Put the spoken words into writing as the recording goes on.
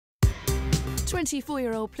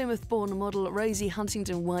24-year-old Plymouth-born model Rosie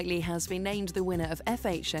Huntington-Whiteley has been named the winner of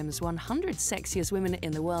FHM's 100 Sexiest Women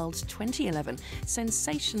in the World 2011,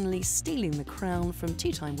 sensationally stealing the crown from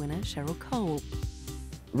two-time winner Cheryl Cole.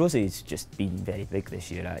 Rosie's just been very big this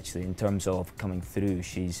year, actually, in terms of coming through.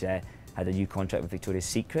 She's had a new contract with Victoria's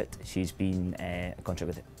Secret. She's been a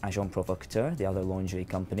contract with Agent Provocateur, the other lingerie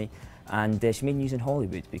company, and she made news in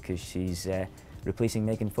Hollywood because she's replacing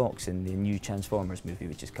Megan Fox in the new Transformers movie,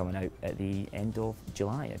 which is coming out at the end of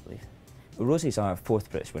July, I believe. Rosie's our fourth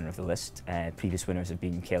British winner of the list. Previous winners have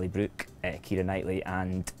been Kelly Brook, Keira Knightley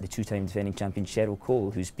and the two-time defending champion Cheryl Cole,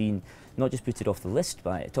 who's been not just booted off the list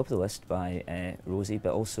by top of the list by Rosie,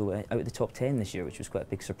 but also out of the top 10 this year, which was quite a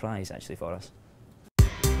big surprise actually for us.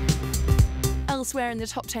 Elsewhere in the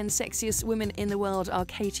top 10 sexiest women in the world are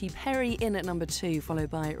Katy Perry in at number 2, followed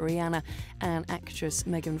by Rihanna, and actress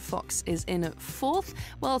Megan Fox is in at 4th,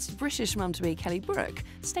 whilst British mum-to-be Kelly Brook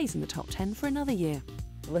stays in the top 10 for another year.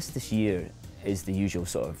 The list this year is the usual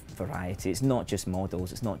sort of variety. It's not just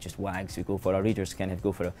models, it's not just wags we go for. Our readers kind of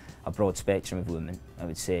go for a broad spectrum of women, I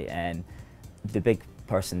would say. The big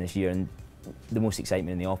person this year and the most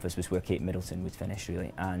excitement in the office was where Kate Middleton would finish,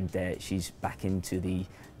 really, and she's back into the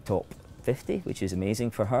top 50, which is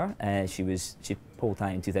amazing for her. She polled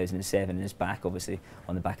high in 2007 and is back, obviously,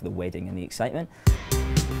 on the back of the wedding and the excitement.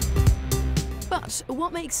 But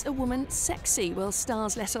what makes a woman sexy? Well,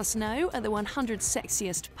 stars let us know at the 100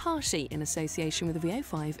 Sexiest party in association with the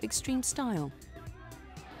VO5 Extreme Style.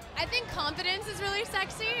 I think confidence is really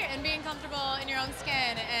sexy, and being comfortable in your own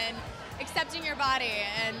skin and accepting your body,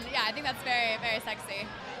 and yeah, I think that's very, very sexy.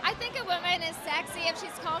 I think a woman is sexy if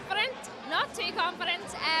she's confident, not too confident,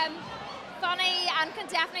 funny, and can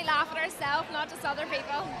definitely laugh at herself, not just other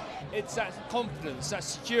people. It's that confidence, that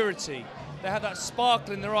security. They have that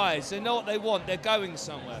sparkle in their eyes. They know what they want. They're going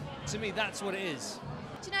somewhere. To me, that's what it is.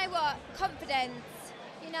 Do you know what? Confidence.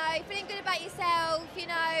 You know, feeling good about yourself. You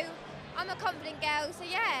know, I'm a confident girl, so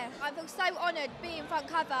yeah, I feel so honoured being front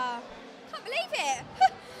cover. Can't believe it.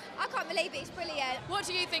 I can't believe it. It's brilliant. What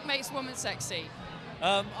do you think makes a woman sexy?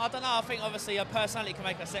 I don't know. I think obviously her personality can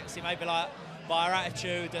make her sexy. Maybe like by her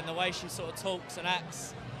attitude and the way she sort of talks and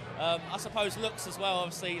acts. I suppose looks as well.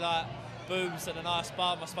 Obviously, like boobs and a nice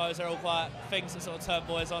bum, I suppose they're all quite things that sort of turn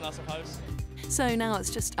boys on, I suppose. So now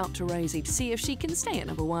it's just up to Rosie to see if she can stay at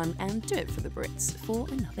number 1 and do it for the Brits for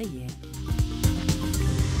another year.